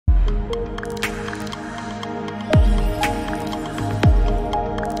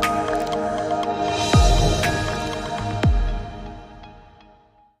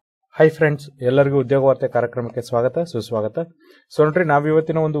Hi friends, ಎಲ್ಲರಿಗೂ ಉದ್ಯೋಗ ವಾರ್ತೆ ಕಾರ್ಯಕ್ರಮಕ್ಕೆ ಸ್ವಾಗತ ಸುಸ್ವಾಗತ. ಸೊ ನೋಡ್ರಿ, ನಾವು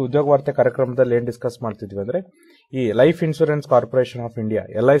ಇವತ್ತಿನ ಒಂದು ಉದ್ಯೋಗ ವಾರ್ತೆ ಕಾರ್ಯಕ್ರಮದಲ್ಲಿ ಏನ್ ಡಿಸ್ಕಸ್ ಮಾಡ್ತಿದ್ವಿ ಅಂದ್ರೆ ಈ life insurance corporation of India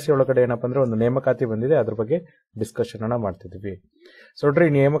LIC ಒಳಗಡೆ ಏನಪ್ಪಾ ಅಂದ್ರೆ ಒಂದು ನೇಮಕಾತಿ ಬಂದಿದೆ, ಅದ್ರ ಬಗ್ಗೆ ಡಿಸ್ಕಷನ್ ಅನ್ನ ಮಾಡ್ತಿದ್ವಿ. ಸೊ ನೋಡ್ರಿ,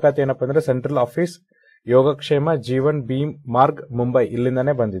 ಈ ನೇಮಕಾತಿ ಏನಪ್ಪಾ ಅಂದ್ರೆ ಸೆಂಟ್ರಲ್ ಆಫೀಸ್ ಯೋಗಕ್ಷೇಮ ಜೀವನ್ ಭೀಮ್ ಮಾರ್ಗ್ ಮುಂಬೈ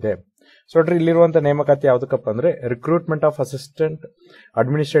ಇಲ್ಲಿಂದಾನೇ ಬಂದಿದೆ. ಸೊ ನೋಡ್ರಿ, ಇಲ್ಲಿರುವಂತ ನೇಮಕಾತಿ ಯಾವ್ದಕ್ಕಪ್ಪ ಅಂದ್ರೆ recruitment of assistant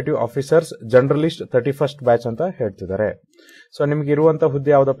administrative officers journalist 31st batch ಅಂತ ಹೇಳ್ತಿದ್ದಾರೆ. ಸೊ ನಿಮ್ಗೆ ಇರುವಂತ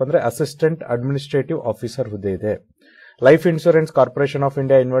ಹುದ್ದೆ ಯಾವ್ದಪ್ಪ ಅಂದ್ರೆ ಅಸಿಸ್ಟೆಂಟ್ ಅಡ್ಮಿನಿಸ್ಟ್ರೇಟಿವ್ ಆಫೀಸರ್ ಹುದ್ದೆ ಇದೆ. Life insurance corporation of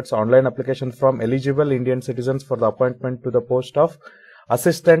India invites online application from eligible Indian citizens for the appointment to the post of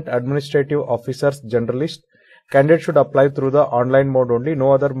assistant administrative officers journalist. Candidate should apply through the online mode only. No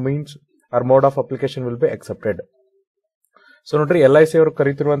other means R mode of application will be accepted. So ನೋಡ್ರಿ, LIC ಅವರು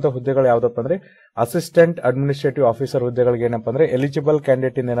ಕರೀತಿರುವಂತಹ ಹುದ್ದೆಗಳು ಯಾವ್ದಪ್ಪ ಅಂದ್ರೆ assistant administrative officer ಹುದ್ದೆಗಳಿಗೆ ಏನಪ್ಪ ಅಂದ್ರೆ eligible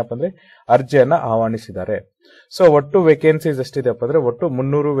candidate ಇಂದ ಏನಪ್ಪ ಅಂದ್ರೆ ಅರ್ಜಿಯನ್ನ ಆಹ್ವಾನಿಸಿದ್ದಾರೆ. ಸೊ ಒಟ್ಟು ವೇಕೆನ್ಸೀಸ್ ಎಷ್ಟಿದೆಪ್ಪ ಅಂದ್ರೆ ಒಟ್ಟು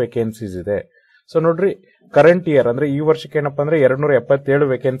 300 ವೇಕೆನ್ಸೀಸ್ ಇದೆ. ಸೊ ನೋಡ್ರಿ, ಕರೆಂಟ್ ಇಯರ್ ಅಂದ್ರೆ ಈ ವರ್ಷಕ್ಕೆ ಏನಪ್ಪಾ ಅಂದ್ರೆ 277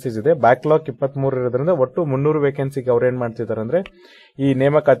 ವೇಕೆನ್ಸೀಸ್ ಇದೆ. ಬ್ಯಾಕ್ಲಾಗ್ 23 ಇರೋದ್ರಿಂದ ಒಟ್ಟು 300 ವೇಕೆನ್ಸಿಗೆ ಅವ್ರು ಏನ್ ಮಾಡ್ತಿದ್ದಾರೆ ಅಂದ್ರೆ ಈ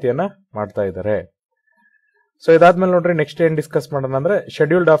ನೇಮಕಾತಿಯನ್ನ ಮಾಡ್ತಾ ಇದ್ದಾರೆ. ಸೊ ಇದಾದ್ಮೇಲೆ ನೋಡ್ರಿ, ನೆಕ್ಸ್ಟ್ ಏನ್ ಡಿಸ್ಕಸ್ ಮಾಡೋಣ ಅಂದ್ರೆ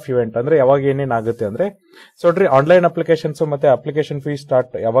ಶೆಡ್ಯೂಲ್ಡ್ ಆಫ್ ಇವೆಂಟ್ ಅಂದ್ರೆ ಯಾವಾಗ ಏನೇನ್ ಆಗುತ್ತೆ ಅಂದ್ರೆ, ಸೊ ನೋಡ್ರಿ, ಆನ್ಲೈನ್ ಅಪ್ಲಿಕೇಶನ್ಸ್ ಮತ್ತೆ ಅಪ್ಲಿಕೇಶನ್ ಫೀ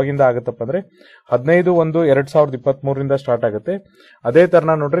ಸ್ಟಾರ್ಟ್ ಯಾವಾಗಿಂದ ಆಗುತ್ತಪ್ಪ ಅಂದ್ರೆ 15/1/2023 ಸ್ಟಾರ್ಟ್ ಆಗುತ್ತೆ. ಅದೇ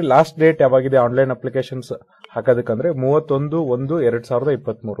ತರ ನೋಡ್ರಿ, last date ಯಾವಾಗಿದೆ online applications ಹಾಕೋದಕ್ಕಂದ್ರೆ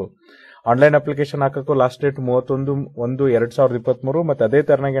 31/1/2023. Online application ಹಾಕಕ್ಕೂ last date 31/1/2023. ಮತ್ತೆ ಅದೇ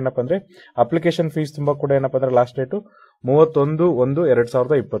ತರನಾಗಿ ಏನಪ್ಪಾ ಅಂದ್ರೆ ಅಪ್ಲಿಕೇಶನ್ ಫೀಸ್ ತುಂಬಾ ಕೂಡ ಏನಪ್ಪಾ ಅಂದ್ರೆ ಲಾಸ್ಟ್ ಡೇಟ್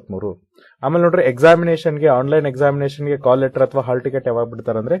 31/1/2023. ಆಮೇಲೆ ನೋಡ್ರಿ, ಎಕ್ಸಾಮಿನೇಷನ್ಗೆ ಆನ್ಲೈನ್ ಎಕ್ಸಾಮಿನೇಷನ್ಗೆ ಕಾಲ್ ಲೆಟರ್ ಅಥವಾ ಹಾಲ್ ಟಿಕೆಟ್ ಯಾವಾಗ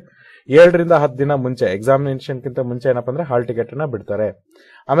ಬಿಡ್ತಾರೆ ಅಂದ್ರೆ 7 ರಿಂದ 10 ದಿನ ಮುಂಚೆ, ಎಕ್ಸಾಮಿನೇಷನ್ ಗಿಂತ ಮುಂಚೆ ಏನಪ್ಪಾ ಅಂದ್ರೆ ಹಾಲ್ ಟಿಕೆಟ್ ಅನ್ನ ಬಿಡ್ತಾರೆ.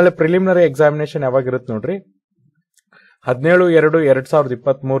 ಆಮೇಲೆ ಪ್ರಿಲಿಮಿನರಿ ಎಕ್ಸಾಮಿನೇಷನ್ ಯಾವಾಗ ಇರುತ್ತೆ ನೋಡ್ರಿ,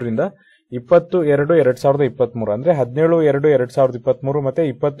 17/2/2023 20/2/2023 ಅಂದ್ರೆ 17/2/2023 ಮತ್ತೆ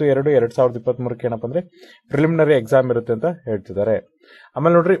 20/2/2023 ಏನಪ್ಪಾ ಅಂದ್ರೆ ಪ್ರಿಲಿಮಿನರಿ ಎಕ್ಸಾಮ್ ಇರುತ್ತೆ ಅಂತ ಹೇಳ್ತಿದ್ದಾರೆ.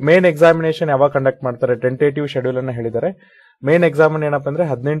 ಆಮೇಲೆ ನೋಡ್ರಿ, ಮೇನ್ ಎಕ್ಸಾಮಿನೇಷನ್ ಯಾವಾಗ ಕಂಡಕ್ಟ್ ಮಾಡ್ತಾರೆ, ಟೆಂಟೇಟಿವ್ ಶೆಡ್ಯೂಲ್ ಅನ್ನ ಹೇಳಿದ್ದಾರೆ. ಮೇನ್ ಎಕ್ಸಾಮ್ ಏನಪ್ಪಾ ಅಂದ್ರೆ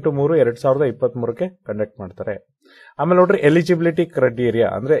 18/3/2023 ಕಂಡಕ್ಟ್ ಮಾಡ್ತಾರೆ. ಆಮೇಲೆ ನೋಡ್ರಿ, ಎಲಿಜಿಬಿಲಿಟಿ ಕ್ರೈಟೀರಿಯಾ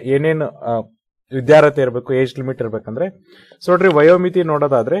ಅಂದ್ರೆ ಏನೇನು ವಿದ್ಯಾರ್ಥಿ ಇರಬೇಕು, ಏಜ್ ಲಿಮಿಟ್ ಇರಬೇಕಂದ್ರೆ, ಸೊ ನೋಡ್ರಿ, ವಯೋಮಿತಿ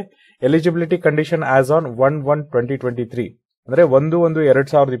ನೋಡೋದಾದ್ರೆ ಎಲಿಜಿಬಿಲಿಟಿ ಕಂಡೀಷನ್ ಆಸ್ ಆನ್ 1/1/2023 ಅಂದ್ರೆ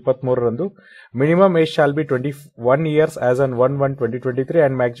 1/1/2023 minimum age shall be 21 years as on 1/1/2023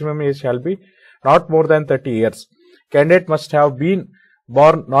 and maximum age shall be not more than 30 years. Candidate must have been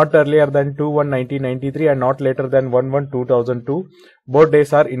born not earlier than 2/1/1993 and not later than 1/1/2002. Both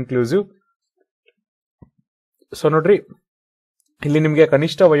days are inclusive. So ನೋಡ್ರಿ, ಇಲ್ಲಿ ನಿಮ್ಗೆ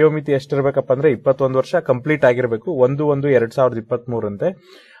ಕನಿಷ್ಠ ವಯೋಮಿತಿ ಎಷ್ಟಿರ್ಬೇಕಪ್ಪ ಅಂದ್ರೆ 21 ವರ್ಷ complete ಆಗಿರ್ಬೇಕು 1/1/2023 ಅಂತೆ.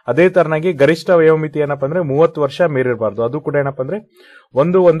 ಅದೇ ತರನಾಗಿ ಗರಿಷ್ಠ ವಯೋಮಿತಿ ಏನಪ್ಪಾ ಅಂದ್ರೆ 30 ವರ್ಷ ಮೀರಿರಬಾರ್ದು, ಅದು ಕೂಡ ಏನಪ್ಪಾ ಅಂದ್ರೆ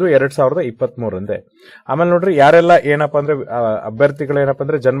 1/1/2023 ಅಂತೆ. ಆಮೇಲೆ ನೋಡ್ರಿ, ಯಾರೆಲ್ಲ ಏನಪ್ಪಾ ಅಂದ್ರೆ ಅಭ್ಯರ್ಥಿಗಳು ಏನಪ್ಪಾ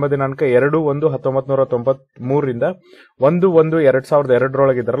ಅಂದ್ರೆ ಜನ್ಮ ದಿನಾಂಕ 2/1/1993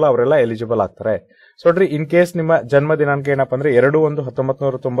 1/1/2002 ಇದ್ರಲ್ಲ ಅವರೆಲ್ಲ ಎಲಿಜಿಬಲ್ ಆಗ್ತಾರೆ. ಸೊ ನೋಡ್ರಿ, ಇನ್ ಕೇಸ್ ನಿಮ್ಮ ಜನ್ಮ ದಿನಾಂಕ ಏನಪ್ಪಾ ಅಂದ್ರೆ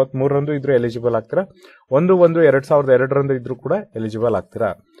 2/1/1993 ಇದ್ರೂ ಎಲಿಜಿಬಲ್ ಆಗ್ತೀರಾ, 1/1/2002 ಇದ್ರೂ ಕೂಡ ಎಲಿಜಿಬಲ್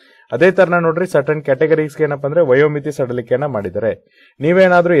ಆಗ್ತೀರಾ. ಅದೇ ತರ ನೋಡ್ರಿ, ಸರ್ಟನ್ ಕ್ಯಾಟಗರೀಸ್ ಏನಪ್ಪಾ ಅಂದ್ರೆ ವಯೋಮಿತಿ ಸಡಿಲಿಕೆಯನ್ನ ಮಾಡಿದ್ದಾರೆ.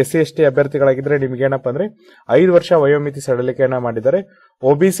 ನೀವೇನಾದ್ರೂ SC/ST ಅಭ್ಯರ್ಥಿಗಳಾಗಿದ್ರೆ ನಿಮ್ಗೆ ಏನಪ್ಪಾ ಅಂದ್ರೆ 5 ವರ್ಷ ವಯೋಮಿತಿ ಸಡಿಲಿಕೆಯನ್ನ ಮಾಡಿದ್ದಾರೆ.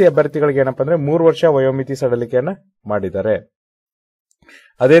 OBC ಅಭ್ಯರ್ಥಿಗಳಿಗೆ ಏನಪ್ಪಾ ಅಂದ್ರೆ 3 ವರ್ಷ ವಯೋಮಿತಿ ಸಡಿಲಿಕೆಯನ್ನ ಮಾಡಿದ್ದಾರೆ.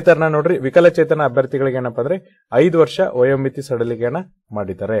 ಅದೇ ತರ ನೋಡ್ರಿ, ವಿಕಲಚೇತನ ಅಭ್ಯರ್ಥಿಗಳಿಗೆ ಏನಪ್ಪಾ ಅಂದ್ರೆ 5 ವರ್ಷ ವಯೋಮಿತಿ ಸಡಿಲಿಕೆಯನ್ನ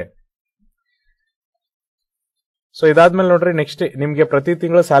ಮಾಡಿದ್ದಾರೆ. ಸೊ ಇದಾದ್ಮೇಲೆ ನೋಡ್ರಿ, ನೆಕ್ಸ್ಟ್ ನಿಮ್ಗೆ ಪ್ರತಿ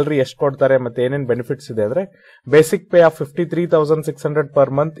ತಿಂಗಳು ಸ್ಯಾಲರಿ ಎಷ್ಟು ಕೊಡ್ತಾರೆ ಮತ್ತೆ ಏನೇನ್ ಬೆನಿಫಿಟ್ಸ್ ಇದೆ ಅಂದ್ರೆ, basic pay of 53,600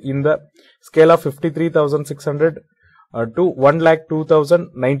 per month in the scale of 53,600 to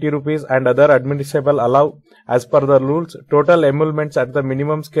 1,02,090 rupees and other admissible allow as per the rules. Total emoluments at the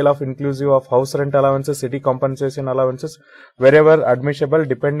minimum scale of inclusive of house rent allowances, city compensation allowances wherever admissible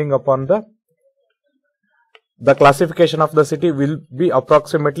depending upon the classification of the city will be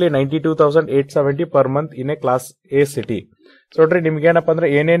approximately 92,870 per month in a class A city. So ನೋಡ್ರಿ, ನಿಮ್ಗೆ ಏನಪ್ಪಾ ಅಂದ್ರೆ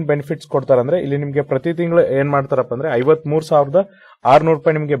ಏನೇನ್ benefits ಕೊಡ್ತಾರಂದ್ರೆ, ಇಲ್ಲಿ ನಿಮ್ಗೆ ಪ್ರತಿ ತಿಂಗಳು ಏನ್ ಮಾಡ್ತಾರಪ್ಪ ಅಂದ್ರೆ 53,600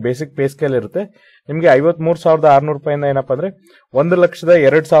 ರೂಪಾಯಿ ನಿಮ್ಗೆ ಬೇಸಿಕ್ ಪೇ ಸ್ಕೇಲ್ ಇರುತ್ತೆ. ನಿಮ್ಗೆ 53,600 ರೂಪಾಯಿಂದ ಏನಪ್ಪಾ ಅಂದ್ರೆ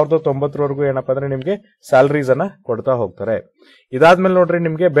 1,02,90,000 ಏನಪ್ಪಾ ಅಂದ್ರೆ ನಿಮ್ಗೆ ಸ್ಯಾಲರೀಸ್ ಅನ್ನ ಕೊಡ್ತಾ ಹೋಗ್ತಾರೆ. ಇದಾದ್ಮೇಲೆ ನೋಡ್ರಿ,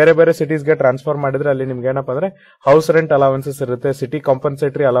 ನಿಮ್ಗೆ ಬೇರೆ ಬೇರೆ ಸಿಟೀಸ್ಗೆ ಟ್ರಾನ್ಸ್ಫರ್ ಮಾಡಿದ್ರೆ ಅಲ್ಲಿ ನಿಮ್ಗೆ ಏನಪ್ಪಾ ಅಂದ್ರೆ ಹೌಸ್ ರೆಂಟ್ ಅಲವೆನ್ಸಸ್ ಇರುತ್ತೆ, ಸಿಟಿ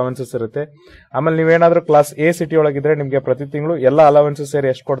ಕಾಂಪನ್ಸೇಟರಿ ಅಲವೆನ್ಸಸ್ ಇರುತ್ತೆ. ಆಮೇಲೆ ನೀವೇನಾದ್ರೂ ಕ್ಲಾಸ್ A ಸಿಟಿ ಒಳಗಿದ್ರೆ ನಿಮ್ಗೆ ಪ್ರತಿ ತಿಂಗಳು ಎಲ್ಲ ಅಲವೆನ್ಸಸ್ ಸೇರಿ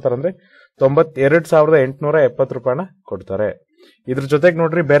ಎಷ್ಟು ಕೊಡ್ತಾರಂದ್ರೆ 92,870 ರೂಪಾಯಿನ ಕೊಡ್ತಾರೆ. ಇದ್ರ ಜೊತೆಗೆ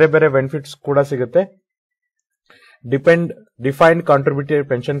ನೋಡ್ರಿ, ಬೇರೆ ಬೇರೆ ಬೆನಿಫಿಟ್ಸ್ ಕೂಡ ಸಿಗುತ್ತೆ. ಡಿಫೈನ್ಡ್ ಕಾಂಟ್ರಿಬ್ಯೂಟರಿ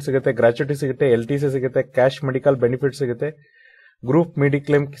ಪೆನ್ಷನ್ ಸಿಗುತ್ತೆ, ಗ್ರಾಚ್ಯುಟಿ ಸಿಗುತ್ತೆ, LTC ಸಿಗುತ್ತೆ, ಕ್ಯಾಶ್ ಮೆಡಿಕಲ್ ಬೆನಿಫಿಟ್ ಸಿಗುತ್ತೆ, ಗ್ರೂಪ್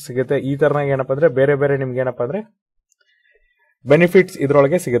ಮೆಡಿಕ್ಲೇಮ್ ಸಿಗುತ್ತೆ. ಈ ತರನಾಗಿ ಏನಪ್ಪಾ ಅಂದ್ರೆ ಬೇರೆ ಬೇರೆ ನಿಮ್ಗೆ ಏನಪ್ಪಾ ಅಂದ್ರೆ ಬೆನಿಫಿಟ್ಸ್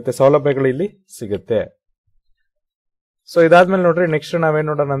ಇದ್ರೊಳಗೆ ಸಿಗುತ್ತೆ, ಸೌಲಭ್ಯಗಳು ಇಲ್ಲಿ ಸಿಗುತ್ತೆ. ಸೊ ಇದಾದ್ಮೇಲೆ ನೋಡ್ರಿ, ನೆಕ್ಸ್ಟ್ ನಾವೇನ್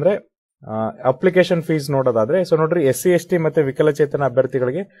ನೋಡೋಣ ಅಂದ್ರೆ ಅಪ್ಲಿಕೇಶನ್ ಫೀಸ್ ನೋಡೋದಾದ್ರೆ ಸೊ ನೋಡ್ರಿ SC/ST ಮತ್ತೆ ವಿಕಲಚೇತನ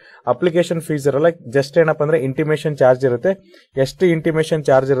ಅಭ್ಯರ್ಥಿಗಳಿಗೆ ಅಪ್ಲಿಕೇಶನ್ ಫೀಸ್ ಇರಲ್ಲ, ಜಸ್ಟ್ ಏನಪ್ಪಾ ಅಂದ್ರೆ ಇಂಟಿಮೇಷನ್ ಚಾರ್ಜ್ ಇರುತ್ತೆ. ಎಷ್ಟು ಇಂಟಿಮೇಷನ್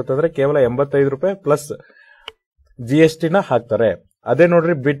ಚಾರ್ಜ್ ಇರುತ್ತೆ ಅಂದ್ರೆ ಕೇವಲ 85 ರೂಪಾಯಿ ಪ್ಲಸ್ GST ನ ಹಾಕ್ತಾರೆ. ಅದೇ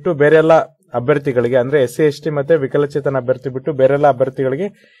ನೋಡ್ರಿ ಬಿಟ್ಟು ಬೇರೆ ಎಲ್ಲ ಅಭ್ಯರ್ಥಿಗಳಿಗೆ ಅಂದ್ರೆ SC/ST ಮತ್ತೆ ವಿಕಲಚೇತನ ಅಭ್ಯರ್ಥಿ ಬಿಟ್ಟು ಬೇರೆ ಎಲ್ಲ ಅಭ್ಯರ್ಥಿಗಳಿಗೆ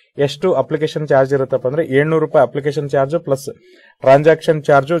ಎಷ್ಟು ಅಪ್ಲಿಕೇಶನ್ ಚಾರ್ಜ್ ಇರುತ್ತಪ್ಪ ಅಂದ್ರೆ 700 ರೂಪಾಯಿ application charge plus transaction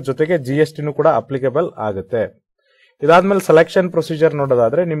charge ಜೊತೆಗೆ GST ನು ಕೂಡ ಅಪ್ಲಿಕೇಬಲ್ ಆಗುತ್ತೆ. ಇದಾದ್ಮೇಲೆ ಸೆಲೆಕ್ಷನ್ ಪ್ರೊಸೀಜರ್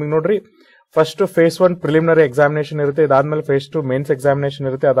ನೋಡೋದಾದ್ರೆ ನಿಮಗೆ ನೋಡ್ರಿ ಫಸ್ಟ್ ಫೇಸ್ 1 ಪ್ರಿಲಿಮಿನರಿ ಎಕ್ಸಾಮಿನೇಷನ್ ಇರುತ್ತೆ, ಇದಾದ್ಮೇಲೆ ಫೇಸ್ 2 ಮೇನ್ಸ್ ಎಕ್ಸಾಮಿನೇಷನ್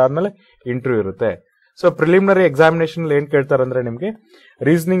ಇರುತ್ತೆ, ಅದಾದ್ಮೇಲೆ ಇಂಟರ್ವ್ಯೂ ಇರುತ್ತೆ. ಸೊ ಪ್ರಿಲಿಮಿನರಿ ಎಕ್ಸಾಮಿನೇಷನ್ ಏನ್ ಕೇಳ್ತಾರೆ ಅಂದ್ರೆ ನಿಮಗೆ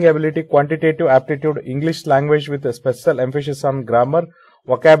reasoning ability, quantitative aptitude, English language with special emphasis on grammar,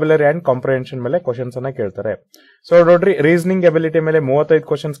 vocabulary and comprehension ಮೇಲೆ ಕ್ವಶನ್ಸ್ ಅನ್ನ ಕೇಳ್ತಾರೆ. ಸೊ ನೋಡ್ರಿ ರೀಸನಿಂಗ್ ಎಬಿಲಿಟಿ ಮೇಲೆ 35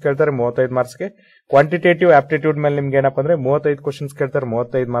 ಕ್ವಶನ್ಸ್ ಕೇಳ್ತಾರೆ 35 ಮಾರ್ಕ್ಸ್ಗೆ. ಕ್ವಾಂಟಿಟೇಟಿವ್ ಆಪ್ಟಿಟ್ಯೂಡ್ ಮೇಲೆ ನಿಮ್ಗೆ ಏನಪ್ಪಾ ಅಂದ್ರೆ 35 ಕ್ವಶನ್ಸ್ ಕೇಳ್ತಾರೆ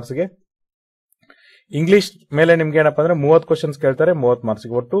 35 ಮಾರ್ಕ್ಸ್ಗೆ. ಇಂಗ್ಲಿಷ್ ಮೇಲೆ ನಿಮ್ಗೆ ಏನಪ್ಪಾ ಅಂದ್ರೆ 30 ಕ್ವಶನ್ಸ್ ಕೇಳ್ತಾರೆ 30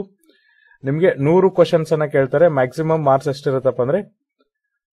 ಮಾರ್ಕ್ಸ್ಗೆ. ಒಟ್ಟು ನಿಮ್ಗೆ 100 ಕ್ವಶನ್ಸ್ ಅನ್ನ ಕೇಳ್ತಾರೆ. ಮ್ಯಾಕ್ಸಿಮಮ್ ಮಾರ್ಕ್ಸ್ ಎಷ್ಟಿರುತ್ತಪ್ಪ ಅಂದ್ರೆ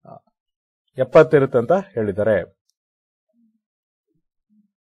 70 ಇರುತ್ತೆ ಅಂತ ಹೇಳಿದ್ದಾರೆ.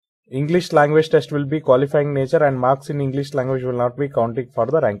 English language test will be qualifying nature and marks in English language will not be counting for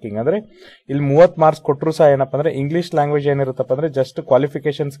the ranking. ಅಂದ್ರೆ ಇಲ್ಲಿ 30 ಮಾರ್ಕ್ಸ್ ಕೊಟ್ಟರು ಸಹ ಏನಪ್ಪಾ ಅಂದ್ರೆ ಇಂಗ್ಲಿಷ್ ಲ್ಯಾಂಗ್ವೇಜ್ ಏನಿರುತ್ತಪ್ಪ ಅಂದ್ರೆ ಜಸ್ಟ್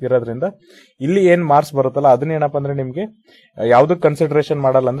ಕ್ವಾಲಿಫಿಕೇಶನ್ಸ್ ಇರೋದ್ರಿಂದ ಇಲ್ಲಿ ಏನ್ ಮಾರ್ಕ್ಸ್ ಬರುತ್ತಲ್ಲ ಅದನ್ನ ಏನಪ್ಪಾ ಅಂದ್ರೆ ನಿಮ್ಗೆ ಯಾವ್ದಕ್ ಕನ್ಸಿಡರೇಷನ್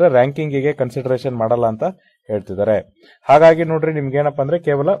ಮಾಡಲ್ಲ, ಅಂದ್ರೆ ರ್ಯಾಂಕಿಂಗ್ ಗೆ ಕನ್ಸಿಡರೇಷನ್ ಮಾಡಲ್ಲ ಅಂತ ಹೇಳ್ತಿದ್ದಾರೆ. ಹಾಗಾಗಿ ನೋಡ್ರಿ ನಿಮ್ಗೆ ಏನಪ್ಪಾ ಅಂದ್ರೆ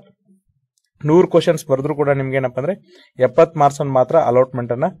ಕೇವಲ 100 ಕ್ವಶನ್ಸ್ ಬರೆದ್ರು ಕೂಡ ನಿಮ್ಗೆ ಏನಪ್ಪಾ ಅಂದ್ರೆ 70 ಮಾರ್ಕ್ಸ್ ಅನ್ನು ಮಾತ್ರ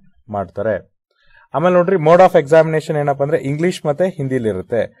ಅಲಾಟ್ಮೆಂಟ್ ಅನ್ನ ಮಾಡ್ತಾರೆ. ಆಮೇಲೆ ನೋಡ್ರಿ ಮೋಡ್ ಆಫ್ ಎಕ್ಸಾಮಿನೇಷನ್ ಏನಪ್ಪಾ ಅಂದ್ರೆ ಇಂಗ್ಲಿಷ್ ಮತ್ತೆ ಹಿಂದಿಲಿ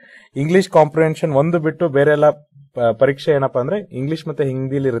ಇರುತ್ತೆ. ಇಂಗ್ಲಿಷ್ ಕಾಂಪ್ರಿಹೆನ್ಷನ್ ಒಂದು ಬಿಟ್ಟು ಬೇರೆ ಎಲ್ಲ ಪರೀಕ್ಷೆ ಏನಪ್ಪಾ ಅಂದ್ರೆ ಇಂಗ್ಲಿಷ್ ಮತ್ತೆ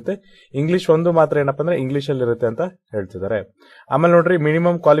ಹಿಂದಿಲಿ ಇರುತ್ತೆ. ಇಂಗ್ಲಿಷ್ ಒಂದು ಮಾತ್ರ ಏನಪ್ಪಾ ಅಂದ್ರೆ ಇಂಗ್ಲಿಷ್ ಅಲ್ಲಿ ಇರುತ್ತೆ ಅಂತ ಹೇಳ್ತಿದ್ದಾರೆ. ಆಮೇಲೆ ನೋಡ್ರಿ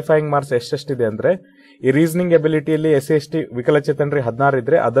ಮಿನಿಮಮ್ ಕ್ವಾಲಿಫೈಯಿಂಗ್ ಮಾರ್ಕ್ಸ್ ಎಷ್ಟೆಷ್ಟಿದೆ ಅಂದ್ರೆ ಈ ರೀಸನಿಂಗ್ ಎಬಿಲಿಟಿಯಲ್ಲಿ SC/ST ವಿಕಲಚೇತನರಿಗೆ 16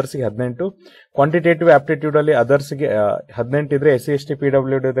 ಇದ್ರೆ ಅದರ್ಸ್ಗೆ 18, ಕ್ವಾಂಟಿಟೇಟಿವ್ ಆಪ್ಟಿಟ್ಯೂಡ್ ಅಲ್ಲಿ ಅದರ್ಸ್ಗೆ 18 ಇದ್ರೆ SC/ST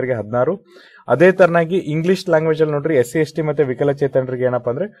PWD ಅವರಿಗೆ 16. ಅದೇ ತರನಾಗಿ ಇಂಗ್ಲಿಷ್ ಲ್ಯಾಂಗ್ವೇಜ್ ಅಲ್ಲಿ ನೋಡ್ರಿ SC/ST ಮತ್ತೆ ವಿಕಲಚೇತನರಿಗೆ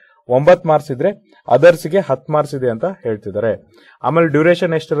ಏನಪ್ಪಾ ಅಂದ್ರೆ 9 ಮಾರ್ಕ್ಸ್ ಇದ್ರೆ ಅದರ್ಸ್ಗೆ 10 ಮಾರ್ಕ್ಸ್ ಇದೆ ಅಂತ ಹೇಳ್ತಿದ್ದಾರೆ. ಆಮೇಲೆ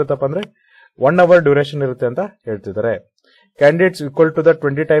ಡ್ಯೂರೇಷನ್ ಎಷ್ಟಿರುತ್ತಪ್ಪ ಅಂದ್ರೆ 1 hour ಡ್ಯೂರೇಷನ್ ಇರುತ್ತೆ ಅಂತ ಹೇಳ್ತಿದ್ದಾರೆ. Candidates equal to the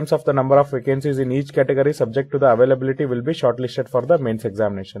 20 times of the number of vacancies in each category subject to the availability will be short listed for the mains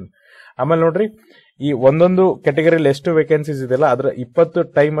examination. ಆಮೇಲೆ ನೋಡ್ರಿ ಈ ಒಂದೊಂದು ಕ್ಯಾಟಗರಿಯಲ್ಲಿ ಎಷ್ಟು ವೇಕೆನ್ಸೀಸ್ ಇದೆಯಲ್ಲ ಅದರ 20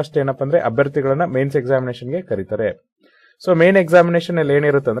 ಟೈಮ್ ಅಷ್ಟು ಏನಪ್ಪಾ ಅಂದ್ರೆ ಅಭ್ಯರ್ಥಿಗಳನ್ನ ಮೇನ್ಸ್ ಎಕ್ಸಾಮಿನೇಷನ್ ಗೆ ಕರೀತಾರೆ. ಸೊ ಮೇನ್ ಎಕ್ಸಾಮಿನೇಷನ್ ಅಲ್ಲಿ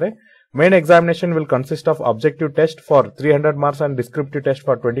ಏನಿರುತ್ತೆ ಅಂದ್ರೆ main examination will consist of objective test for 300 marks and descriptive test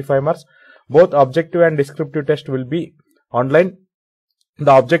for 25 marks. Both objective and descriptive test will be online.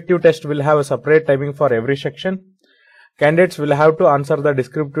 The objective test will have a separate timing for every section. Candidates will have to answer the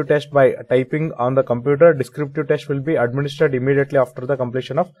descriptive test by typing on the computer. Descriptive test will be administered immediately after the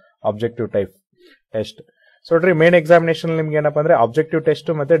completion of objective type test. So ನೋಡ್ರಿ main examination ನಿಮ್ಗೆ ಏನಪ್ಪಾ ಅಂದ್ರೆ objective test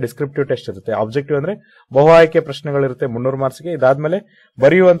ಮತ್ತೆ descriptive test ಇರುತ್ತೆ. Objective ಅಂದ್ರೆ ಬಹು ಆಯ್ಕೆ ಪ್ರಶ್ನೆಗಳಿರುತ್ತೆ 300 ಮಾರ್ಕ್ಸ್ಗೆ. ಇದಾದ್ಮೇಲೆ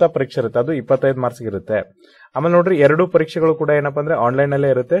ಬರೆಯುವಂತ ಪರೀಕ್ಷೆ ಇರುತ್ತೆ, ಅದು 25 ಮಾರ್ಕ್ಸ್ ಇರುತ್ತೆ. ಆಮೇಲೆ ನೋಡ್ರಿ 2 ಪರೀಕ್ಷೆಗಳು ಕೂಡ ಏನಪ್ಪಾ ಅಂದ್ರೆ ಆನ್ಲೈನ್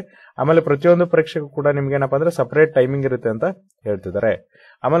ಅಲ್ಲೇ ಇರುತ್ತೆ. ಆಮೇಲೆ ಪ್ರತಿಯೊಂದು ಪರೀಕ್ಷೆಗೂ ಕೂಡ ನಿಮ್ಗೆ ಏನಪ್ಪಾ ಅಂದ್ರೆ ಸಪರೇಟ್ ಟೈಮಿಂಗ್ ಇರುತ್ತೆ ಅಂತ ಹೇಳ್ತಿದ್ದಾರೆ.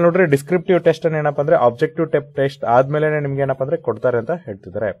 ಆಮೇಲೆ ನೋಡ್ರಿ ಡಿಸ್ಕ್ರಿಪ್ಟಿವ್ ಟೆಸ್ಟ್ ಅನ್ನ ಏನಪ್ಪಾ ಅಂದ್ರೆ ಆಬ್ಜೆಕ್ಟಿವ್ ಟೆಸ್ಟ್ ಆದ್ಮೇಲೆ ನಿಮ್ಗೆ ಏನಪ್ಪಾ ಅಂದ್ರೆ ಕೊಡ್ತಾರೆ ಅಂತ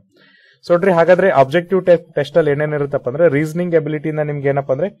ಹೇಳ್ತಿದ್ದಾರೆ. ಸೊ ನೋಡ್ರಿ ಹಾಗಾದ್ರೆ ಆಬ್ಜೆಕ್ಟಿವ್ ಟೆಸ್ಟ್ ಅಲ್ಲಿ ಏನೇನಿರುತ್ತಪ್ಪ ಅಂದ್ರೆ ರೀಸನಿಂಗ್ ಎಬಿಲಿಟಿನ ನಿಮ್ಗೆ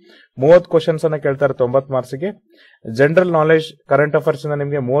ಏನಪ್ಪಾ ಅಂದ್ರೆ 30 ಕ್ವಶನ್ಸ್ ಅನ್ನ ಕೇಳ್ತಾರೆ 90 ಮಾರ್ಕ್ಸ್ಗೆ. ಜನರಲ್ ನಾಲೆಜ್ ಕರೆಂಟ್ ಅಫೇರ್ಸ್ ಇಂದ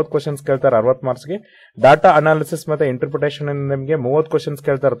ನಿಮ್ಗೆ 30 ಕ್ವಶನ್ಸ್ ಕೇಳ್ತಾರೆ 60 ಮಾರ್ಕ್ಸ್ಗೆ. ಡಾಟಾ ಅನಾಲಿಸಿಸ್ ಮತ್ತೆ ಇಂಟರ್ಪ್ರಿಟೇಷನ್ ನಿಮ್ಗೆ 30 ಕ್ವಶನ್ಸ್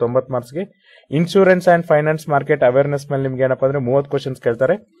ಕೇಳ್ತಾರೆ 90 ಮಾರ್ಕ್ಸ್ಗೆ. Insurance and finance market awareness ಮೇಲೆ ನಿಮ್ಗೆ ಏನಪ್ಪಾ ಅಂದ್ರೆ 30 ಕ್ವಶನ್ಸ್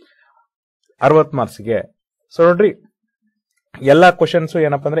ಕೇಳ್ತಾರೆ 60 ಮಾರ್ಕ್ಸ್ಗೆ. ಸೊ ನೋಡ್ರಿ ಎಲ್ಲಾ ಕ್ವಶನ್ಸ್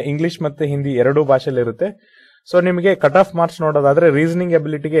ಏನಪ್ಪಾ ಅಂದ್ರೆ ಇಂಗ್ಲಿಷ್ ಮತ್ತೆ ಹಿಂದಿ 2 ಭಾಷೆಯಲ್ಲಿ ಇರುತ್ತೆ. ಸೊ ನಿಮಗೆ ಕಟ್ ಆಫ್ ಮಾರ್ಕ್ಸ್ ನೋಡೋದಾದ್ರೆ ರೀಸನಿಂಗ್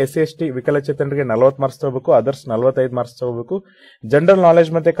ಎಬಿಲಿಟಿಗೆ SC/ST ವಿಕಲಚೇತನರಿಗೆ 40 ಮಾರ್ಕ್ಸ್ ತಗೋಬೇಕು, ಅದರ್ಸ್ 45 ಮಾರ್ಕ್ಸ್ ತಗೋಬೇಕು. ಜನರಲ್ ನಾಲೆಜ್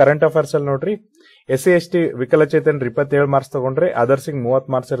ಮತ್ತೆ ಕರೆಂಟ್ ಅಫೇರ್ಸ್ ಅಲ್ಲಿ ನೋಡ್ರಿ SC/ST ವಿಕಲಚೇತನರು 27 ಮಾರ್ಕ್ಸ್ ತಗೊಂಡ್ರೆ ಅದರ್ಸ್ಗೆ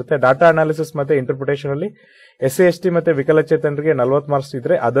 30 ಮಾರ್ಕ್ಸ್ ಇರುತ್ತೆ. ಡಾಟಾ ಅನಾಲಿಸಿಸ್ ಮತ್ತೆ ಇಂಟರ್ಪ್ರಿಟೇಷನ್ ಅಲ್ಲಿ SC/ST ಮತ್ತೆ ವಿಕಲಚೇತನರಿಗೆ 40 ಮಾರ್ಕ್ಸ್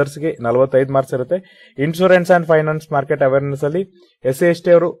ಇದ್ರೆ ಅದರ್ಸ್ಗೆ 45 ಮಾರ್ಕ್ಸ್ ಇರುತ್ತೆ. Insurance and finance market awareness ಅಲ್ಲಿ SC/ST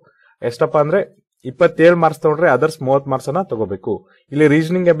ಅವರು ಎಷ್ಟಪ್ಪ ಅಂದ್ರೆ 27 ಮಾರ್ಕ್ಸ್ ತಗೊಂಡ್ರೆ ಅದರ್ಸ್ 30 ಮಾರ್ಕ್ಸ್ ಅನ್ನ ತಗೋಬೇಕು. ಇಲ್ಲಿ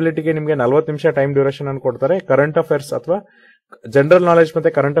ರೀಸನಿಂಗ್ ಎಬಿಲಿಟಿಗೆ ನಿಮಗೆ 40 ನಿಮಿಷ ಟೈಮ್ ಡ್ಯೂರೇಷನ್ ಅನ್ನು ಕೊಡ್ತಾರೆ. ಕರೆಂಟ್ ಅಫೇರ್ಸ್ ಅಥವಾ ಜನರಲ್ ನಾಲೆಜ್ ಮತ್ತೆ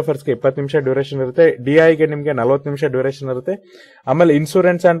ಕರೆಂಟ್ ಅಫೇರ್ಸ್ಗೆ 20 ನಿಮಿಷ ಡ್ಯೂರೇಷನ್ ಇರುತ್ತೆ. DIಗೆ ನಿಮಗೆ 40 ನಿಮಿಷ ಡ್ಯೂರೇಷನ್ ಇರುತ್ತೆ. ಆಮೇಲೆ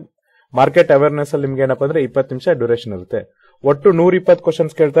ಇನ್ಶೂರೆನ್ಸ್ ಅಂಡ್ ಮಾರ್ಕೆಟ್ ಅವೇರ್ನೆಸ್ ಅಲ್ಲಿ ನಿಮ್ಗೆ ಏನಪ್ಪಾ ಅಂದ್ರೆ 20 ನಿಮಿಷ ಡ್ಯೂರೇಷನ್ ಇರುತ್ತೆ. ಒಟ್ಟು 120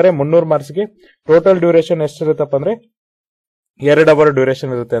 ಕ್ವಶನ್ಸ್ ಕೇಳ್ತಾರೆ 300 ಮಾರ್ಕ್ಸ್ಗೆ. ಟೋಟಲ್ ಡ್ಯೂರೇಷನ್ ಎಷ್ಟಿರುತ್ತಪ್ಪ ಅಂದ್ರೆ 2 ಅವರ್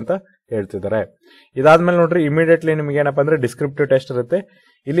ಡ್ಯೂರೇಷನ್ ಇರುತ್ತೆ ಅಂತ ಹೇಳ್ತಿದ್ದಾರೆ. ಇದಾದ್ಮೇಲೆ ನೋಡ್ರಿ ಇಮಿಡಿಯೇಟ್ಲಿ ನಿಮ್ಗೆ ಏನಪ್ಪಾ ಅಂದ್ರೆ ಡಿಸ್ಕ್ರಿಪ್ಟಿವ್ ಟೆಸ್ಟ್ ಇರುತ್ತೆ.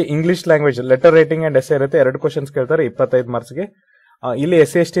 ಇಲ್ಲಿ English language letter writing and essay ಇರುತ್ತೆ. 2 ಕ್ವಶನ್ಸ್ ಕೇಳ್ತಾರೆ 25 ಮಾರ್ಕ್ಸ್ಗೆ. ಇಲ್ಲಿ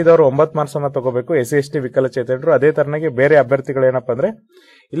SC/ST ದವರು 9 ಮಾರ್ಕ್ಸ್ ಅನ್ನ ತಗೋಬೇಕು, SC/ST ವಿಕಲಚೇತನರು. ಅದೇ ತರನಾಗಿ ಬೇರೆ ಅಭ್ಯರ್ಥಿಗಳು ಏನಪ್ಪಾ ಅಂದ್ರೆ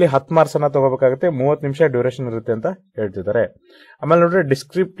ಇಲ್ಲಿ 10 ಮಾರ್ಕ್ಸ್ ಅನ್ನ ತಗೋಬೇಕಾಗುತ್ತೆ. 30 ನಿಮಿಷ ಡ್ಯೂರೇಷನ್ ಇರುತ್ತೆ ಅಂತ ಹೇಳ್ತಿದ್ದಾರೆ. ಆಮೇಲೆ ನೋಡ್ರಿ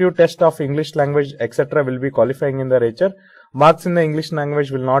descriptive test of English language etcetera will be qualifying in the nature marks in the English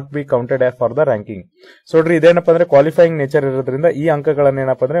language will not be counted for the ranking. So ನೋಡ್ರಿ ಇದೇನಪ್ಪ ಅಂದ್ರೆ ಕ್ವಾಲಿಫೈಯಿಂಗ್ ನೇಚರ್ ಇರೋದ್ರಿಂದ ಈ ಅಂಕಗಳನ್ನ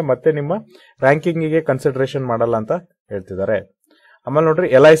ಏನಪ್ಪ ಅಂದ್ರೆ ಮತ್ತೆ ನಿಮ್ಮ ರ್ಯಾಂಕಿಂಗ್ ಗೆ ಕನ್ಸಿಡರೇಷನ್ ಮಾಡಲ್ಲ ಅಂತ ಹೇಳ್ತಿದ್ದಾರೆ. ಆಮೇಲೆ ನೋಡ್ರಿ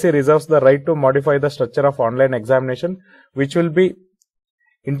LIC reserves the right to modify the structure of online examination which will be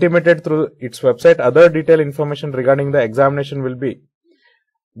intimated through its website. Other detailed information regarding the examination will be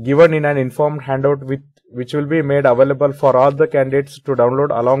given in an informed handout which will be made available for all the candidates to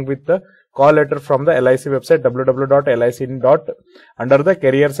download along with the call letter from the LIC website www.lic. under the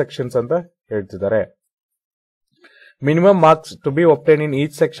career sections ಅಂತ ಹೇಳ್ತಿದ್ದಾರೆ. Minimum marks to be obtained in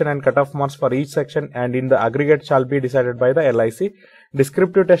each section and cutoff marks for each section and in the aggregate shall be decided by the LIC.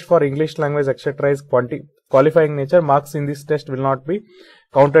 Descriptive test for English language etc. is qualifying nature. Marks in this test will not be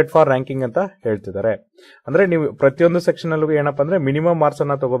counted for ranking ಅಂತ ಹೇಳ್ತಿದ್ದಾರೆ. ಅಂದ್ರೆ ನೀವು ಪ್ರತಿಯೊಂದು section ಅಲ್ಲೂ ಏನಪ್ಪಾ ಅಂದ್ರೆ minimum marks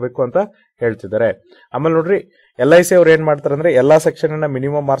ಅನ್ನ ತಗೋಬೇಕು ಅಂತ ಹೇಳ್ತಿದ್ದಾರೆ. ಆಮೇಲೆ ನೋಡ್ರಿ LIC ಅವ್ರು ಏನ್ ಮಾಡ್ತಾರೆ ಅಂದ್ರೆ ಎಲ್ಲಾ ಸೆಕ್ಷನ್ ಅನ್ನ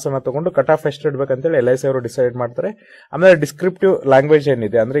ಮಿನಿಮಮ್ ಮಾರ್ಕ್ಸ್ ಅನ್ನ ತಗೊಂಡು ಕಟ್ ಆಫ್ ಎಷ್ಟು ಇಡ್ಬೇಕಂತೇಳಿ LIC ಅವರು ಡಿಸೈಡ್ ಮಾಡ್ತಾರೆ. ಆಮೇಲೆ ಡಿಸ್ಕ್ರಿಪ್ಟಿವ್ ಲ್ಯಾಂಗ್ವೇಜ್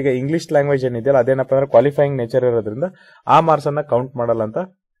ಏನಿದೆ ಅಂದ್ರೆ ಈಗ ಇಂಗ್ಲಿಷ್ ಲ್ಯಾಂಗ್ವೇಜ್ ಏನಿದೆಯಲ್ಲ ಅದೇನಪ್ಪ ಅಂದ್ರೆ ಕ್ವಾಲಿಫೈಯಿಂಗ್ ನೇಚರ್ ಇರೋದ್ರಿಂದ ಆ ಮಾರ್ಕ್ಸ್ ಅನ್ನ ಕೌಂಟ್ ಮಾಡಲ್ಲ ಅಂತ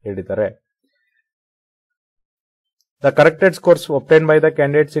ಹೇಳಿದ್ದಾರೆ. The corrected scores obtained by the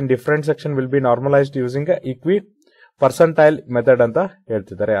candidates in different section will be normalized using a percentile method ಅಂತ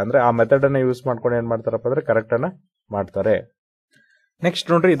ಹೇಳ್ತಿದ್ದಾರೆ. ಅಂದ್ರೆ ಆ ಮೆಥಡ್ ಅನ್ನ ಯೂಸ್ ಮಾಡ್ಕೊಂಡು ಏನ್ ಮಾಡ್ತಾರಪ್ಪ ಅಂದ್ರೆ ಕರೆಕ್ಟ್ ಅನ್ನ ಮಾಡ್ತಾರೆ. ನೆಕ್ಸ್ಟ್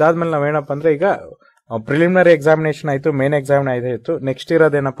ನೋಡ್ರಿ ಇದಾದ್ಮೇಲೆ ನಾವೇನಪ್ಪ ಅಂದ್ರೆ ಈಗ ಪ್ರಿಲಿಮಿನರಿ ಎಕ್ಸಾಮಿನೇಷನ್ ಆಯ್ತು, ಮೇನ್ ಎಕ್ಸಾಮ್ ಆಯ್ತು. ನೆಕ್ಸ್ಟ್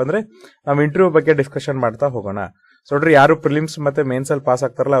ಇರೋದೇನಪ್ಪ ಅಂದ್ರೆ ನಾವು ಇಂಟರ್ವ್ಯೂ ಬಗ್ಗೆ ಡಿಸ್ಕಷನ್ ಮಾಡ್ತಾ ಹೋಗೋಣ. ಸೊ ನೋಡ್ರಿ ಯಾರು ಪ್ರಿಲಿಮ್ಸ್ ಮತ್ತೆ ಮೇನ್ಸ್ ಅಲ್ಲಿ ಪಾಸ್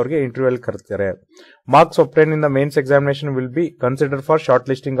ಆಗ್ತಾರಲ್ಲ ಅವ್ರಿಗೆ ಇಂಟರ್ವ್ಯೂ ಅಲ್ಲಿ ಕರ್ತಾರೆ. Marks obtain in the mains examination will be consider for short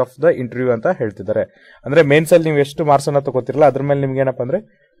listing of the interview ಅಂತ ಹೇಳ್ತಿದ್ದಾರೆ. ಅಂದ್ರೆ ಮೇನ್ಸ್ ಅಲ್ಲಿ ನೀವು ಎಷ್ಟು ಮಾರ್ಕ್ಸ್ ಅನ್ನ ತಗೋತಿರಲ್ಲ ಅದ್ರ ಮೇಲೆ ನಿಮ್ಗೆ ಏನಪ್ಪ ಅಂದ್ರೆ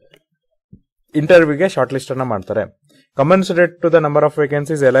ಇಂಟರ್ವ್ಯೂಗೆ ಶಾರ್ಟ್ ಲಿಸ್ಟ್ ಅನ್ನ ಮಾಡ್ತಾರೆ. Commensurate to the number of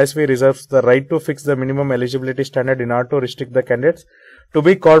vacancies, LIC reserves the right to fix the minimum eligibility standard in order to restrict the candidates to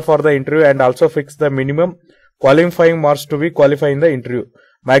be called for the interview and also fix the minimum qualifying marks to be qualified in the interview.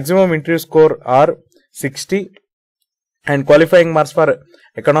 Maximum interview score are 60 and qualifying marks for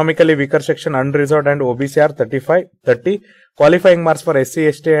economically weaker section, unreserved and OBC are 30. Qualifying marks for SC,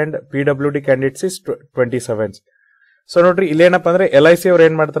 ST and PWD candidates is 27. So ನೋಡ್ರಿ ಇಲ್ಲೇನಪ್ಪ ಅಂದ್ರೆ LIC ಅವ್ರು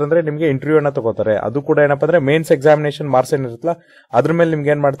ಏನ್ ಮಾಡ್ತಾರೆ ಅಂದ್ರೆ ನಿಮ್ಗೆ interview ಅನ್ನ ತಗೋತಾರೆ. ಅದು ಕೂಡ ಏನಪ್ಪ ಅಂದ್ರೆ ಮೇನ್ಸ್ ಎಕ್ಸಾಮಿನೇಷನ್ ಮಾರ್ಕ್ಸ್ ಏನಿರುತ್ತಲ್ಲ ಅದ್ರ ಮೇಲೆ ನಿಮ್ಗೆ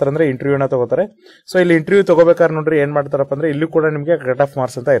ಏನ್ ಮಾಡ್ತಾರೆ ಅಂದ್ರೆ ಇಂಟರ್ವ್ಯೂ ಅನ್ನ ತಗೋತಾರೆ. ಸೊ ಇಲ್ಲಿ ಇಂಟರ್ವ್ಯೂ ತಗೋಬೇಕಾದ್ರೆ ನೋಡ್ರಿ ಏನ್ ಮಾಡ್ತಾರಪ್ಪ ಅಂದ್ರೆ ಇಲ್ಲಿ ಕೂಡ ನಿಮ್ಗೆ ಕಟ್ ಆಫ್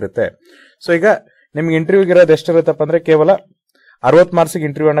ಮಾರ್ಕ್ಸ್ ಅಂತ ಇರುತ್ತೆ. ಸೊ ಈಗ ನಿಮ್ಗೆ ಇಂಟರ್ವ್ಯೂ ಇರೋದು ಎಷ್ಟಿರುತ್ತಪ್ಪ ಅಂದ್ರೆ ಕೇವಲ 60 ಮಾರ್ಕ್ಸ್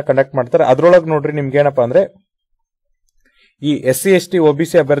ಇಂಟರ್ವ್ಯೂ ಅನ್ನ ಕಂಡಕ್ಟ್ ಮಾಡ್ತಾರೆ. ಅದ್ರೊಳಗೆ ನೋಡ್ರಿ ನಿಮ್ಗೆ ಏನಪ್ಪಾ ಅಂದ್ರೆ ಈ SC, ST,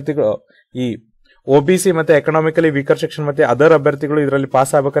 OBC ಅಭ್ಯರ್ಥಿಗಳು, ಈ OBC ಮತ್ತೆ ಎಕನಾಮಿಕಲಿ ವೀಕರ್ ಸೆಕ್ಷನ್ ಮತ್ತೆ ಅದರ್ ಅಭ್ಯರ್ಥಿಗಳು ಇದರಲ್ಲಿ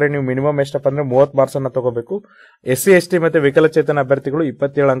ಪಾಸ್ ಆಗ್ಬೇಕಾದ್ರೆ ನೀವು ಮಿನಿಮಮ್ ಎಷ್ಟಪ್ಪ ಅಂದ್ರೆ 30 ಮಾರ್ಕ್ಸ್ ಅನ್ನ ತಗೋಬೇಕು. SC, ST ಮತ್ತೆ ವಿಕಲಚೇತನ ಅಭ್ಯರ್ಥಿಗಳು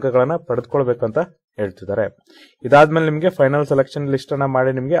 27 ಅಂಕಗಳನ್ನ ಪಡೆದುಕೊಳ್ಬೇಕು ಅಂತ ಹೇಳ್ತಿದ್ದಾರೆ. ಇದಾದ್ಮೇಲೆ ನಿಮ್ಗೆ ಫೈನಲ್ ಸೆಲೆಕ್ಷನ್ ಲಿಸ್ಟ್ ಅನ್ನ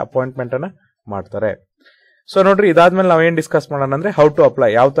ಮಾಡಿ ನಿಮ್ಗೆ ಅಪಾಯಿಂಟ್ಮೆಂಟ್ ಅನ್ನ ಮಾಡ್ತಾರೆ. ಸೊ ನೋಡ್ರಿ ಇದಾದ್ಮೇಲೆ ನಾವೇನ್ ಡಿಸ್ಕಸ್ ಮಾಡೋಣ ಅಂದ್ರೆ ಹೌ ಟು ಅಪ್ಲೈ,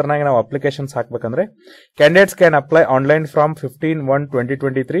 ಯಾವ ತರನಾಗಿ ನಾವು ಅಪ್ಲಿಕೇಶನ್ಸ್ ಹಾಕ್ಬೇಕಂದ್ರೆ candidates can apply online from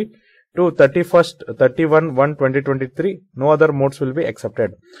 15/1/2023 to 31/1/2023. No other modes will be accepted.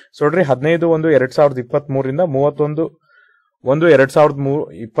 So ನೋಡ್ರಿ 15/1/2023 ರಿಂದ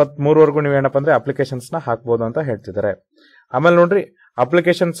 31/1/2023 ವರೆಗೂ ನೀವೇನಪ್ಪ ಅಂದ್ರೆ ಅಪ್ಲಿಕೇಶನ್ಸ್ ನ ಹಾಕ್ಬಹುದು ಅಂತ ಹೇಳ್ತಿದ್ದಾರೆ. ಆಮೇಲೆ ನೋಡ್ರಿ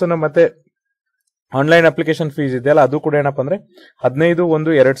ಅಪ್ಲಿಕೇಶನ್ಸ್ ಮತ್ತೆ ಆನ್ಲೈನ್ ಅಪ್ಲಿಕೇಶನ್ ಫೀಸ್ ಇದೆಯಲ್ಲ ಅದು ಕೂಡ ಏನಪ್ಪ ಅಂದ್ರೆ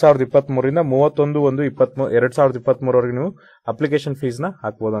 15/1/2023 ರಿಂದ 31/1/2023 ವರೆಗೂ ನೀವು ಅಪ್ಲಿಕೇಶನ್ ಫೀಸ್ ನ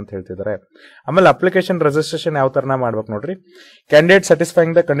ಹಾಕ್ಬಹುದು ಅಂತ ಹೇಳ್ತಿದ್ದಾರೆ. ಆಮೇಲೆ ಅಪ್ಲಿಕೇಶನ್ ರಿಜಿಸ್ಟ್ರೇಷನ್ ಯಾವ ತರ ಮಾಡ್ಬೇಕು ನೋಡ್ರಿ. Candidate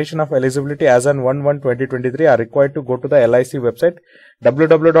satisfying the condition of eligibility as on 1/1/2023 R required to go to the LIC website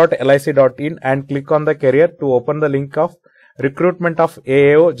www.lic.in and click on the career to open the link of recruitment of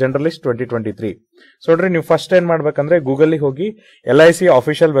AAO generalist 2023. So ನೋಡ್ರಿ ನೀವು first ಏನ್ ಮಾಡ್ಬೇಕಂದ್ರೆ Google ಹೋಗಿ LIC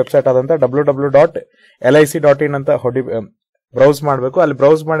official website ಆದಂತ www.lic.in ಅಂತ browse ಮಾಡಬೇಕು. ಅಲ್ಲಿ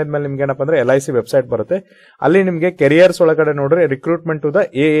browse ಮಾಡಿದ್ಮೇಲೆ ನಿಮ್ಗೆ ಏನಪ್ಪ ಅಂದ್ರೆ LIC ವೆಬ್ಸೈಟ್ ಬರುತ್ತೆ. ಅಲ್ಲಿ ನಿಮ್ಗೆ ಕೆರಿಯರ್ಸ್ ಒಳಗಡೆ ನೋಡ್ರಿ recruitment to the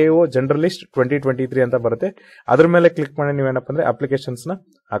AAO generalist 2023 ಅಂತ ಬರುತ್ತೆ. ಅದ್ರ ಮೇಲೆ ಕ್ಲಿಕ್ ಮಾಡಿ ನೀವೇನಪ್ಪ ಅಂದ್ರೆ ಅಪ್ಲಿಕೇಶನ್ಸ್ ನ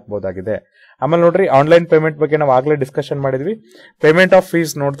ಹಾಕಬಹುದಾಗಿದೆ. ಆಮೇಲೆ ನೋಡ್ರಿ ಆನ್ಲೈನ್ ಪೇಮೆಂಟ್ ಬಗ್ಗೆ ನಾವು ಆಗ್ಲೇ ಡಿಸ್ಕಷನ್ ಮಾಡಿದ್ವಿ. ಪೇಮೆಂಟ್ ಆಫ್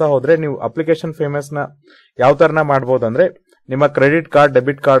ಫೀಸ್ ನೋಡ್ತಾ ಹೋದ್ರೆ ನೀವು ಅಪ್ಲಿಕೇಶನ್ ಪೇಮೆಂಟ್ಸ್ ನ ಯಾವ ತರನ ಮಾಡಬಹುದು ಅಂದ್ರೆ ನಿಮ್ಮ ಕ್ರೆಡಿಟ್ ಕಾರ್ಡ್,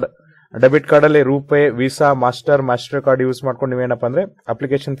 ಡೆಬಿಟ್ ಕಾರ್ಡ್ ಅಲ್ಲಿ RuPay, visa, master card use ಮಾಡ್ಕೊಂಡು ನೀವೇನಪ್ಪ ಅಂದ್ರೆ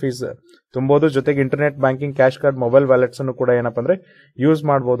ಅಪ್ಲಿಕೇಶನ್ ಫೀಸ್ ತುಂಬಬಹುದು. ಜೊತೆಗೆ internet banking, cash card, mobile wallets ಅನ್ನು ಕೂಡ ಏನಪ್ಪ ಅಂದ್ರೆ ಯೂಸ್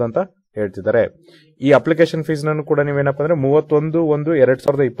ಮಾಡಬಹುದು ಅಂತ ಹೇಳ್ತಿದ್ದಾರೆ. ಈ ಅಪ್ಲಿಕೇಶನ್ ಫೀಸ್ ನನ್ನು ಕೂಡ ನೀವೇನಪ್ಪ ಅಂದ್ರೆ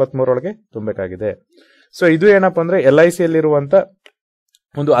 31/1/2023 ಒಳಗೆ ತುಂಬಬೇಕಾಗಿದೆ. ಸೊ ಇದು ಏನಪ್ಪ ಅಂದ್ರೆ LIC ಯಲ್ಲಿರುವಂತ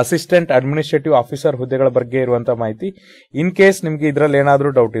ಒಂದು ಅಸಿಸ್ಟೆಂಟ್ ಅಡ್ಮಿನಿಸ್ಟ್ರೇಟಿವ್ ಆಫೀಸರ್ ಹುದ್ದೆಗಳ ಬಗ್ಗೆ ಇರುವಂತ ಮಾಹಿತಿ. ಇನ್ ಕೇಸ್ ನಿಮ್ಗೆ ಇದ್ರಲ್ಲಿ ಏನಾದ್ರೂ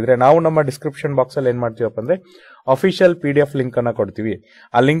ಡೌಟ್ ಇದ್ರೆ ನಾವು ನಮ್ಮ ಡಿಸ್ಕ್ರಿಪ್ಷನ್ ಬಾಕ್ಸ್ ಅಲ್ಲಿ ಏನ್ ಮಾಡ್ತೀವಪ್ಪ ಅಂದ್ರೆ ಅಫಿಷಿಯಲ್ PDF ಲಿಂಕ್ ಅನ್ನ ಕೊಡ್ತೀವಿ.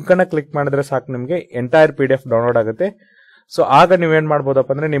 ಆ ಲಿಂಕ್ ಅನ್ನ ಕ್ಲಿಕ್ ಮಾಡಿದ್ರೆ ಸಾಕು ನಿಮ್ಗೆ ಎಂಟೈರ್ PDF ಡೌನ್ಲೋಡ್ ಆಗುತ್ತೆ. ಸೊ ಆಗ ನೀವೇನ್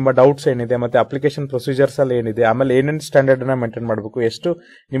ಮಾಡ್ಬೋದಪ್ಪ ಅಂದ್ರೆ ನಿಮ್ಮ ಡೌಟ್ಸ್ ಏನಿದೆ ಮತ್ತೆ ಅಪ್ಲಿಕೇಶನ್ ಪ್ರೊಸೀಜರ್ಸ್ ಅಲ್ಲಿ ಏನಿದೆ, ಆಮೇಲೆ ಏನೇನು ಸ್ಟ್ಯಾಂಡರ್ಡ್ ಅನ್ನ ಮೇಂಟೈನ್ ಮಾಡಬೇಕು, ಎಷ್ಟು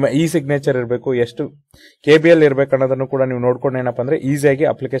ನಿಮ್ಮ ಇ ಸಿಗ್ನೇಚರ್ ಇರಬೇಕು, ಎಷ್ಟು KBL ಇರಬೇಕು ಅನ್ನೋದನ್ನು ಕೂಡ ನೀವು ನೋಡ್ಕೊಂಡು ಏನಪ್ಪ ಅಂದ್ರೆ ಈಸಿಯಾಗಿ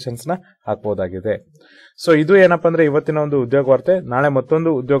ಅಪ್ಲಿಕೇಶನ್ಸ್ ನ ಹಾಕಬಹುದಾಗಿದೆ. ಸೊ ಇದು ಏನಪ್ಪ ಅಂದ್ರೆ ಇವತ್ತಿನ ಒಂದು ಉದ್ಯೋಗ ವಾರ್ತೆ. ನಾಳೆ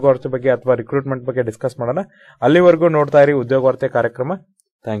ಮತ್ತೊಂದು ಉದ್ಯೋಗ ವಾರ್ತೆ ಬಗ್ಗೆ ಅಥವಾ ರಿಕ್ರೂಟ್ಮೆಂಟ್ ಬಗ್ಗೆ ಡಿಸ್ಕಸ್ ಮಾಡೋಣ. ಅಲ್ಲಿವರೆಗೂ ನೋಡ್ತಾ ಇರಿ ಉದ್ಯೋಗ ವಾರ್ತೆ ಕಾರ್ಯಕ್ರಮ.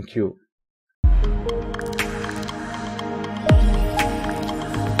 Thank you.